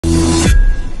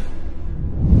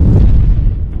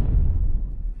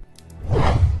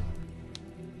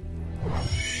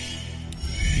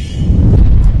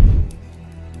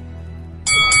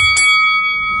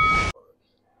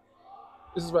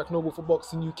is Rack Noble for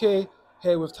Boxing UK,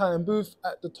 here with Tyan Booth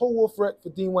at the Tolworth Rec for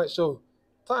Dean White Show.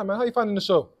 Tyan, man, how you finding the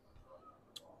show?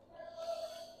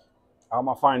 How am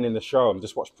I finding the show? I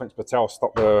just watched Prince Patel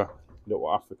stop the little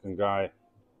African guy.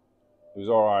 It was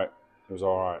all right. It was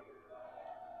all right.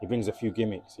 He brings a few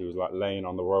gimmicks. He was like laying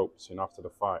on the ropes, after the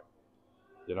fight.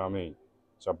 You know what I mean?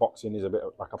 So boxing is a bit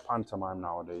like a pantomime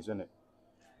nowadays, isn't it?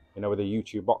 With the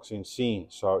YouTube boxing scene.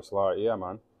 So it's like, yeah,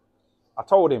 man. I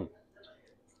told him,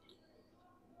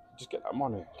 just get that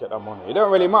money, get that money. It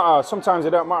don't really matter. Sometimes it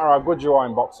don't matter how good you are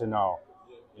in boxing now.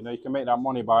 You can make that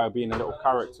money by being a little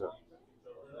character.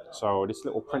 So this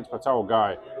little Prince Patel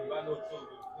guy,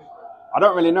 I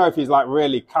don't really know if he's like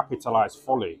really capitalized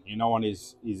fully, on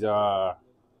his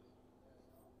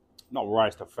not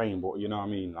rise to fame, but you know what I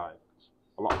mean? Like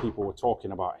a lot of people were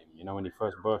talking about him, when he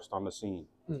first burst on the scene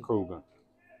with Kruger.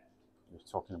 He was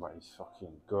talking about his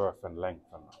fucking girth and length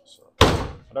and that. So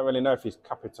I don't really know if he's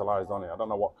capitalized on it. I don't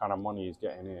know what kind of money he's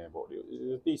getting here, but it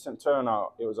was a decent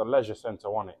turnout. It was a leisure centre,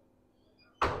 wasn't it?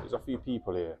 There's a few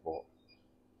people here, but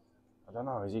I don't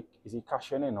know. Is he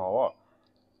cashing in or what?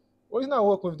 Well, he's now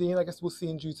working with Dean. I guess we'll see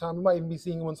in due time. We might even be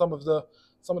seeing him on some of the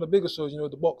bigger shows.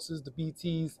 The boxers, the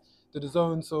BTs, the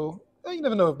Zone. So you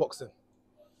never know with boxing.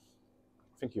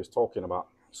 I think he was talking about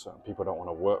certain people don't want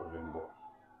to work with him, but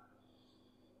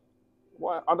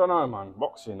well, I don't know, man.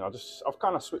 Boxing, I've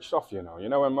kind of switched off.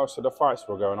 When most of the fights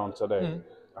were going on today,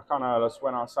 I kind of just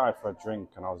went outside for a drink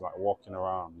and I was like walking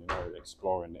around,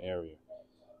 exploring the area.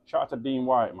 Shout out to Dean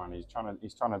White, man. He's trying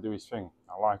to do his thing.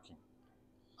 I like him.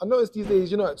 I noticed these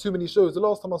days, at too many shows. The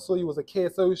last time I saw you was a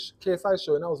KSI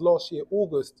show, and that was last year,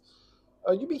 August.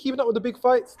 You been keeping up with the big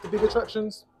fights, the big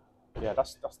attractions? Yeah,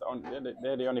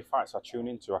 they're the only fights I tune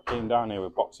into. I came down here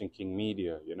with Boxing King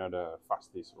Media, the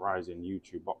fastest rising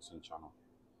YouTube boxing channel.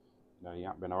 He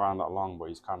hasn't been around that long, but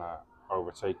he's kind of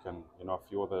overtaken, a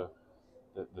few other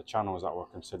the channels that were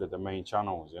considered the main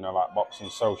channels, like Boxing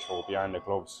Social, Behind the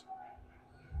Gloves.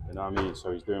 You know what I mean?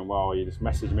 So he's doing well. He just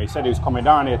messaged me. He said he was coming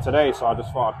down here today, so I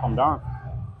just thought I'd come down.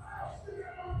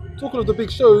 Talking of the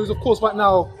big shows, of course, right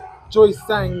now, Joyce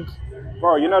sang.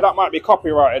 Bro, that might be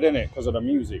copyrighted, innit? Because of the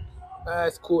music.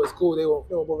 It's cool, it's cool. They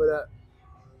won't bother that.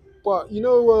 But,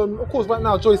 of course, right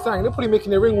now, Joyce sang. They're probably making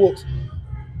their ring walks.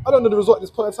 I don't know the result at this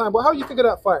point in time, but how do you think of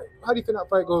that fight? How do you think that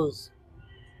fight goes?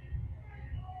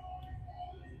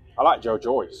 I like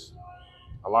Joyce.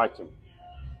 I like him.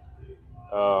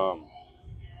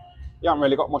 He hasn't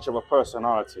really got much of a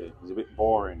personality. He's a bit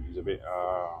boring. He's a bit...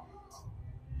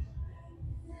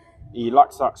 he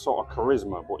lacks that sort of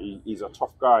charisma, but he's a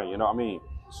tough guy, you know what I mean?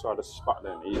 So I just spat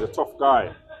them. He's a tough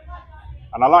guy.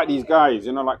 And I like these guys,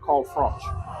 like Carl Froch.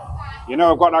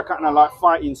 I've got that kind of like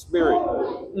fighting spirit.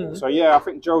 So yeah, I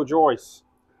think Joyce,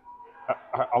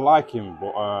 I like him,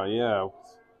 but yeah.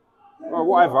 Well,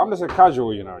 whatever, I'm just a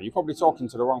casual, You're probably talking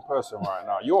to the wrong person right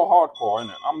now. You're hardcore,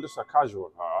 innit? I'm just a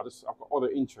casual. I've got other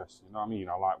interests, you know what I mean?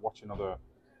 I like watching other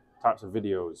types of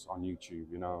videos on YouTube,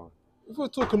 If we're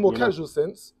talking more casual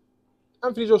sense,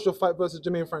 Anthony Joshua fight versus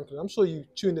Jermaine Franklin. I'm sure you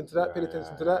tuned into that, paid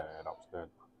attention to that. Yeah, that was good.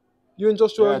 You and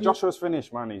Joshua? Yeah, Joshua's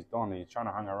finished, man. He's done. He's trying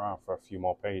to hang around for a few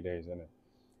more paydays, innit?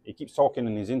 He keeps talking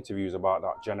in his interviews about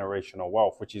that generational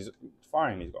wealth, which is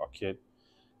fine. He's got a kid.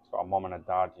 He's got a mom and a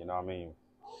dad, you know what I mean?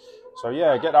 So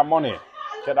yeah, get that money.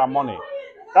 Get that money.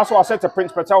 That's what I said to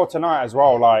Prince Patel tonight as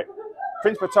well. Like,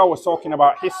 Prince Patel was talking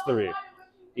about history.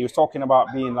 He was talking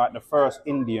about being like the first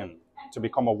Indian to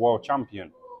become a world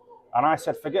champion. And I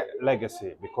said, forget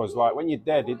legacy, because like when you're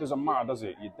dead, it doesn't matter, does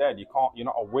it? You're dead. You're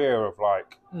not aware of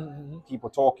like people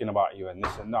talking about you and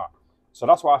this and that. So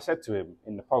that's what I said to him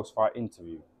in the post-fight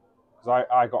interview. Because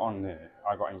I got on there,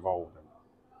 I got involved.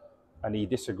 And he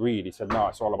disagreed. He said, no,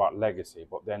 it's all about legacy.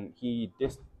 But then he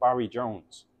dissed Barry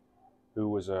Jones, who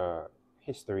was a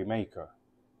history maker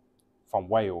from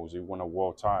Wales, who won a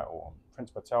world title. And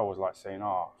Prince Patel was like saying,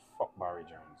 oh, fuck Barry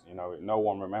Jones. No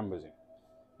one remembers him.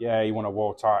 Yeah, he won a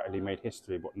world title, he made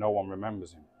history, but no one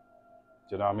remembers him.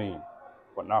 Do you know what I mean?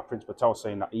 But now Prince Patel's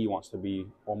saying that he wants to be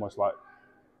almost like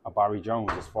a Barry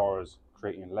Jones as far as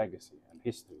creating legacy and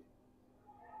history.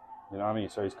 You know what I mean?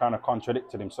 So he's kind of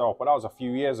contradicted himself. But that was a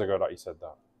few years ago that he said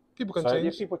that. People can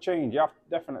change. Yeah, people change. You have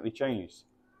definitely changed.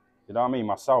 You know what I mean?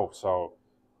 Myself. So,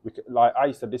 I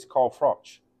used to diss Carl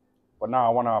Froch. But now I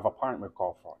want to have a pint with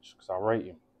Carl Froch because I rate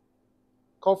him.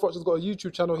 Carl Froch has got a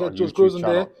YouTube channel here. George grows on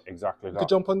there. Exactly that. You could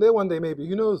jump on there one day, maybe.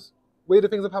 Who knows? Weirder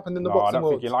things have happened in the boxing world. I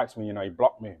don't think he likes me. He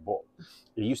blocked me. But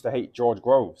he used to hate George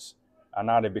Groves. And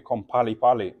now they become pally.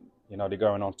 They're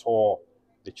going on tour.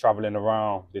 They're traveling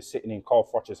around. They're sitting in Carl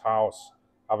Froch's house,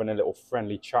 having a little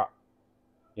friendly chat.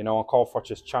 On Carl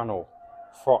Froch's channel,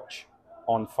 Froch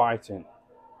on fighting.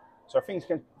 So things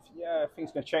can, yeah,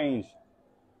 things can change.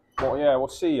 But yeah, we'll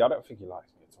see. I don't think he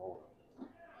likes me at all.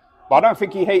 But I don't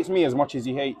think he hates me as much as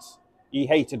he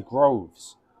hated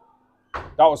Groves.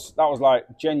 That was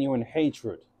like genuine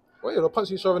hatred. Well, yeah, they'll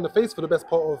punch each other in the face for the best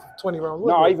part of 20 rounds.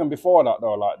 No, even before that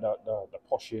though, like the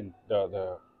pushing,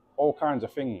 the all kinds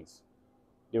of things.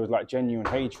 There was like genuine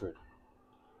hatred.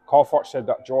 Carl Froch said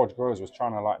that George Groves was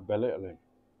trying to like belittle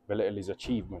his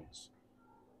achievements,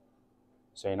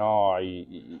 saying, "Oh,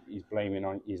 he's blaming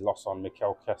on his loss on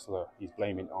Mikkel Kessler. He's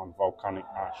blaming it on volcanic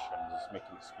ash, and he's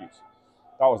making excuses."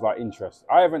 That was like interesting.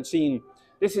 I haven't seen.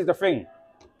 This is the thing.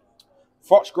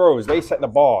 Froch Groves, they set the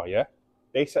bar, yeah.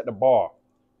 They set the bar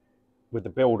with the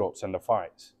build-ups and the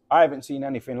fights. I haven't seen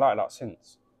anything like that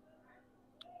since.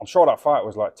 I'm sure that fight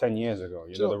was like 10 years ago.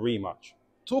 You know, the rematch.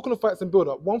 Talking of fights and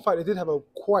build-up, one fight they did have a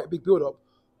quite big build-up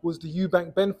was the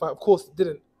Eubank Ben fight. Of course, it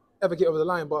didn't ever get over the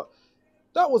line, but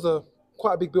that was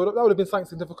quite a big build-up. That would have been something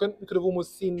significant. We could have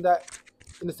almost seen that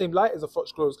in the same light as a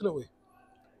Froch Groves, couldn't we?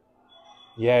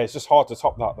 Yeah, it's just hard to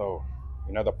top that though.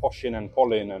 You know, the pushing and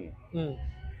pulling and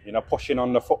you know, pushing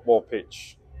on the football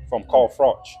pitch from Carl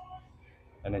Froch,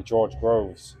 and then George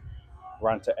Groves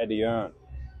ran to Eddie Earn,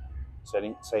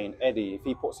 saying, "Eddie, if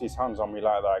he puts his hands on me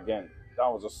like that again," that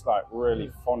was just like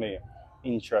really funny,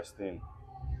 interesting,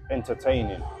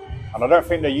 entertaining. And I don't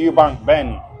think the Eubank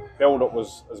Ben build-up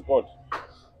was as good.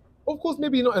 Of course,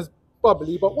 maybe not as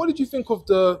bubbly, but what did you think of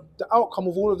the outcome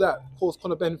of all of that? Of course,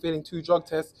 Conor Ben failing 2 drug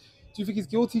tests. Do you think he's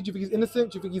guilty? Do you think he's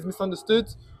innocent? Do you think he's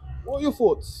misunderstood? What are your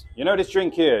thoughts? You know this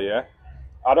drink here, yeah?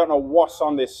 I don't know what's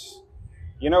on this.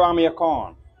 You know Amir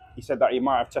Khan? He said that he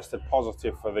might have tested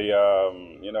positive for the,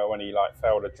 you know, when he like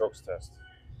failed a drugs test.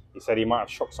 He said he might have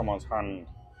shook someone's hand.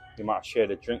 He might have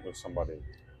shared a drink with somebody.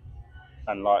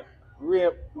 And like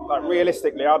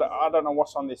realistically, I don't know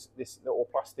what's on this little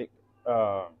plastic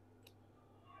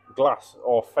glass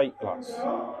or fake glass.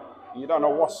 You don't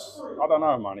know I don't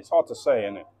know, man. It's hard to say,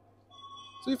 isn't it?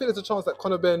 So you think there's a chance that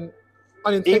Conor Ben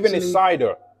unintentionally... Even his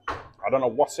cider, I don't know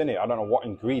what's in it. I don't know what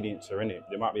ingredients are in it.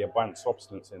 There might be a banned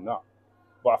substance in that.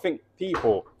 But I think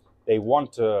people, they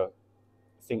want to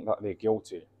think that they're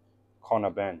guilty. Conor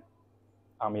Ben,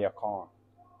 Amir Khan,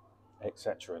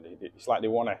 etc. It's like they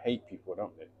want to hate people,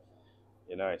 don't they?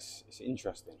 You know, it's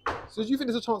interesting. So do you think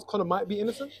there's a chance Conor might be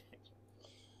innocent?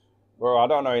 Well, I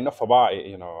don't know enough about it,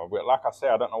 you know. But like I say,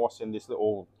 I don't know what's in this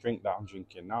little drink that I'm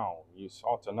drinking now. It's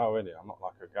hard to know, isn't it? I'm not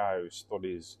like a guy who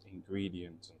studies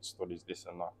ingredients and studies this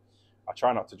and that. I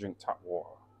try not to drink tap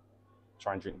water. I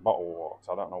try and drink bottled water.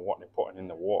 So I don't know what they're putting in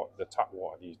the tap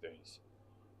water these days.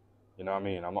 You know what I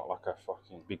mean? I'm not like a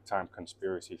fucking big-time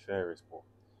conspiracy theorist, but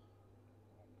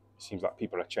it seems like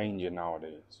people are changing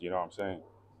nowadays. You know what I'm saying?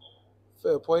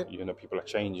 Fair point. You know, people are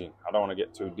changing. I don't want to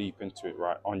get too deep into it,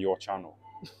 right, on your channel.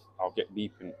 I'll get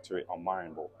deep into it on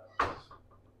mine, but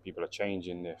people are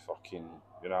changing their fucking,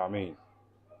 you know what I mean?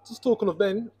 Just talking of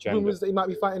Ben, rumours that he might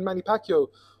be fighting Manny Pacquiao.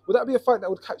 Would that be a fight that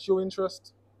would catch your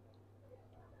interest?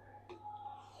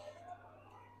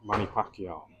 Manny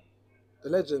Pacquiao. The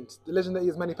legend that he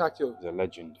is, Manny Pacquiao. He's a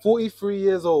legend. 43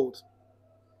 years old.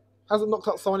 Hasn't knocked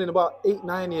out someone in about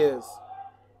 8-9 years.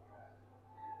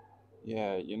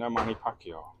 Yeah, you know Manny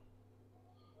Pacquiao.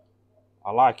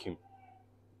 I like him.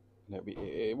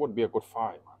 It would be a good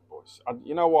fight, man, boys.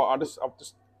 You know what? I've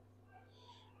just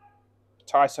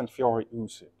Tyson Fury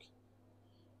Usyk,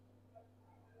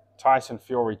 Tyson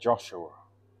Fury Joshua,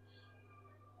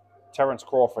 Terence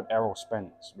Crawford Errol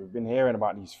Spence. We've been hearing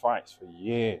about these fights for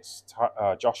years.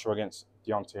 Joshua against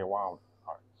Deontay Wilder.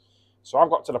 Right. So I've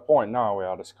got to the point now where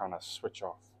I just kind of switch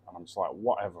off, and I'm just like,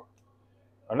 whatever.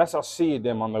 Unless I see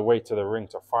them on the way to the ring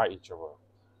to fight each other,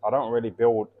 I don't really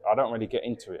get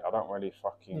into it. I don't really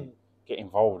fucking get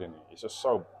involved in it. It's just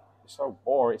so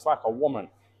boring. It's like a woman.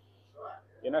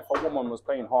 You know, if a woman was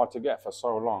playing hard to get for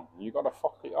so long, you got to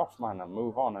fuck it off, man, and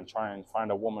move on and try and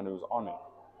find a woman who's on it.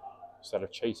 Instead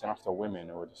of chasing after women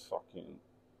who are just fucking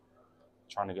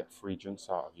trying to get free drinks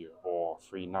out of you or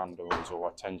free Nando's or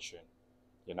attention.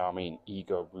 You know what I mean?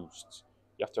 Ego boosts.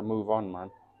 You have to move on,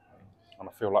 man. And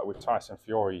I feel like with Tyson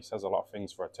Fury, he says a lot of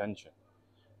things for attention.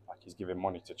 Like he's giving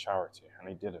money to charity, and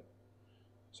he didn't.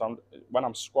 So when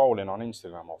I'm scrolling on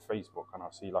Instagram or Facebook and I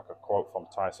see like a quote from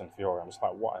Tyson Fury, I'm just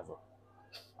like, whatever.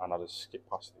 And I just skip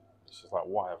past it. It's just like,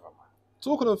 whatever, man.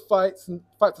 Talking of fights and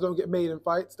fights that don't get made in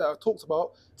fights that I've talked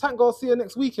about, Tank Garcia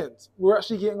next weekend. We're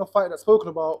actually getting a fight that's spoken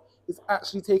about is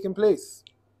actually taking place.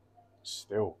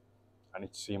 Still, I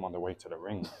need to see him on the way to the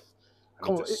ring.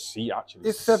 Come on,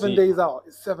 It's 7 days out.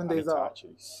 It's 7 days out. To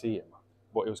actually see it, man.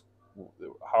 But it was,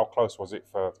 how close was it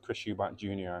for Chris Eubank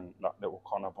Jr. and that little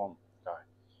Conor Bond guy?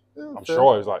 Yeah, I'm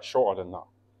sure it was like shorter than that.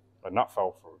 And that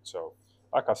fell through. So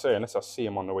Like I say, unless I see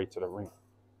him on the way to the ring,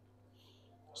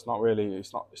 it's not really,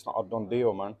 it's not a done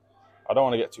deal, man. I don't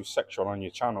want to get too sexual on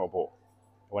your channel, but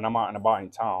when I'm out and about in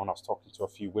town, I was talking to a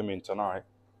few women tonight.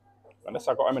 Unless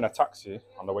I got him in a taxi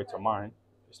on the way to mine,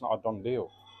 it's not a done deal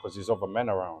because there's other men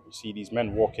around. You see these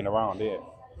men walking around here.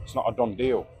 It's not a done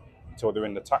deal until they're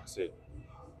in the taxi.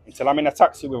 Until I'm in a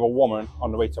taxi with a woman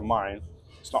on the way to mine,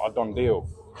 it's not a done deal.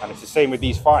 And it's the same with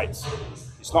these fights.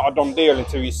 It's not a done deal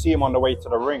until you see him on the way to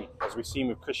the ring, as we've seen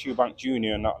with Chris Eubank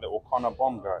Jr. and that little Conor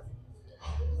bomb guy.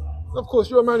 Of course,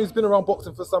 you're a man who's been around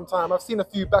boxing for some time. I've seen a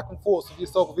few back and forths with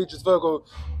yourself with Idris Virgo.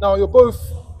 Now, you're both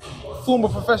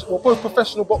professional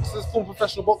boxers, former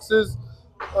professional boxers.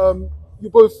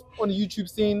 You're both on the YouTube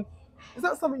scene. Is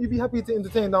that something you'd be happy to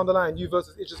entertain down the line, you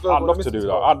versus Idris Virgo? I'd love to do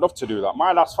that. I'd love to do that.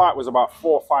 My last fight was about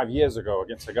 4 or 5 years ago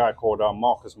against a guy called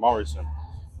Marcus Morrison.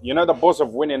 You know, the buzz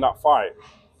of winning that fight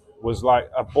was like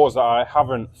a buzz that I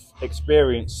haven't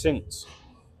experienced since.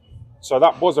 So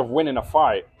that buzz of winning a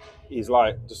fight is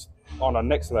like just on a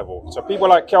next level. So people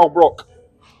like Kell Brook,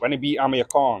 when he beat Amir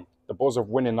Khan, the buzz of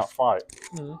winning that fight,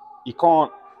 he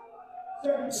can't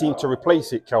seem to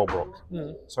replace it, Kell Brook.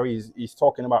 So he's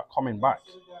talking about coming back.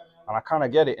 And I kind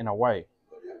of get it in a way,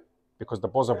 because the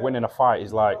buzz of winning a fight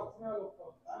is like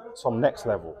some next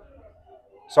level.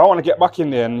 So I want to get back in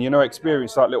there and, you know,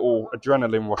 experience that little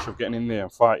adrenaline rush of getting in there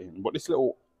and fighting. But this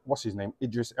little, what's his name,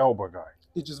 Idris Elba guy.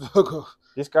 Idris Virgo.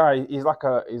 This guy, he's like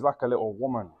a little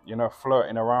woman, you know,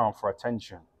 flirting around for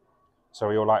attention. So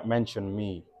he'll like mention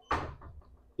me.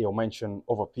 He'll mention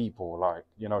other people, like,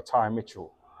 you know, Ty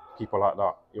Mitchell, people like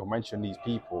that. He'll mention these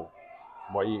people,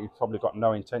 but he's probably got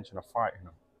no intention of fighting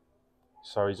them.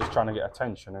 So he's just trying to get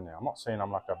attention, innit? I'm not saying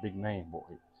I'm like a big name, but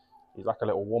he's like a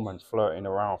little woman flirting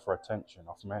around for attention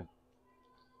off men.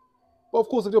 But of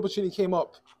course, if the opportunity came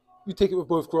up, you take it with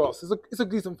both grasps. It's a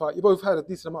decent fight. You both had a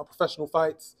decent amount of professional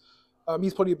fights.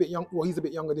 He's probably a bit young. Well, he's a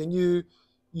bit younger than you.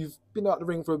 You've been out the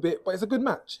ring for a bit, but it's a good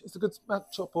match. It's a good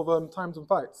matchup of times and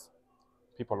fights.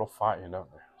 People love fighting, don't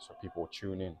they? So people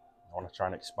tune in. I want to try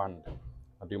and expand.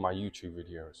 I do my YouTube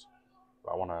videos,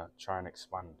 but I want to try and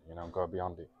expand, you know, and go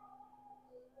beyond it.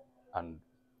 And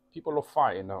people love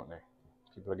fighting, don't they?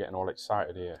 People are getting all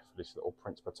excited here for this little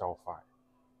Prince Patel fight.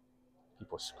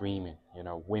 People screaming, you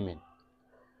know, women.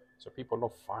 So people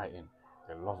love fighting.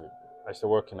 They love it. I used to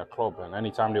work in a club, and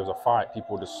anytime there was a fight,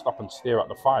 people would just stop and stare at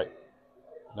the fight.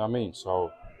 You know what I mean?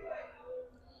 So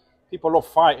people love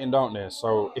fighting, don't they?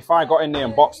 So if I got in there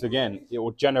and boxed again, it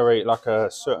would generate like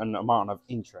a certain amount of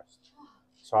interest.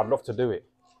 So I'd love to do it.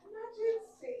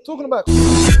 Talking about